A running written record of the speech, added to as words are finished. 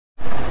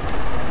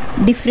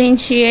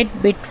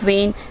Differentiate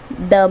between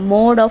the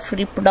mode of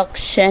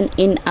reproduction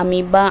in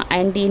amoeba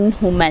and in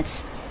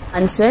humans.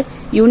 Answer: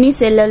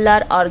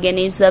 unicellular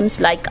organisms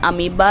like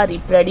amoeba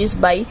reproduce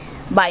by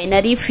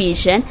binary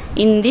fission.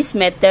 In this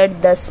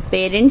method, the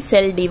parent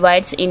cell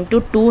divides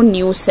into two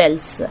new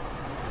cells.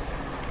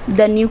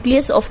 The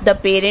nucleus of the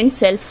parent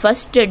cell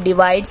first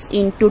divides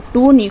into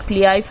two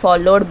nuclei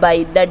followed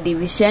by the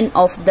division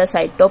of the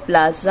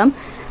cytoplasm.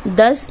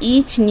 Thus,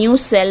 each new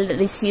cell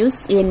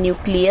receives a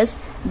nucleus.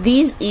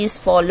 This is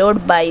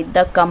followed by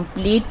the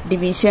complete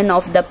division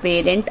of the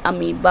parent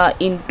amoeba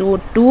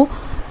into two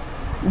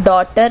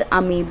daughter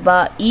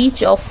amoeba,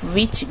 each of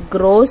which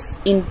grows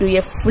into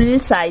a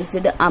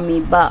full-sized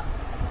amoeba.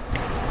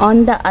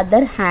 On the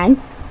other hand,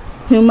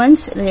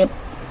 humans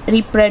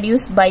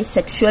reproduce by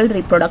sexual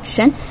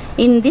reproduction.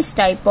 In this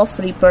type of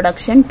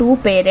reproduction, two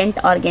parent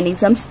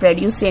organisms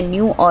produce a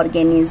new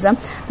organism.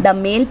 The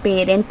male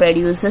parent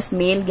produces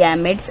male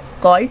gametes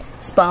called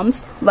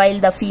sperms, while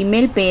the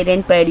female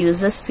parent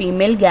produces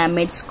female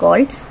gametes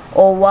called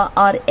ova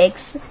or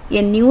eggs.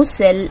 A new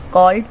cell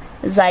called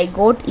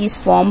zygote is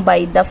formed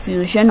by the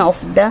fusion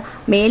of the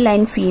male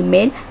and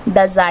female.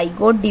 The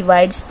zygote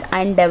divides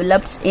and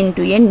develops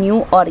into a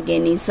new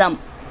organism.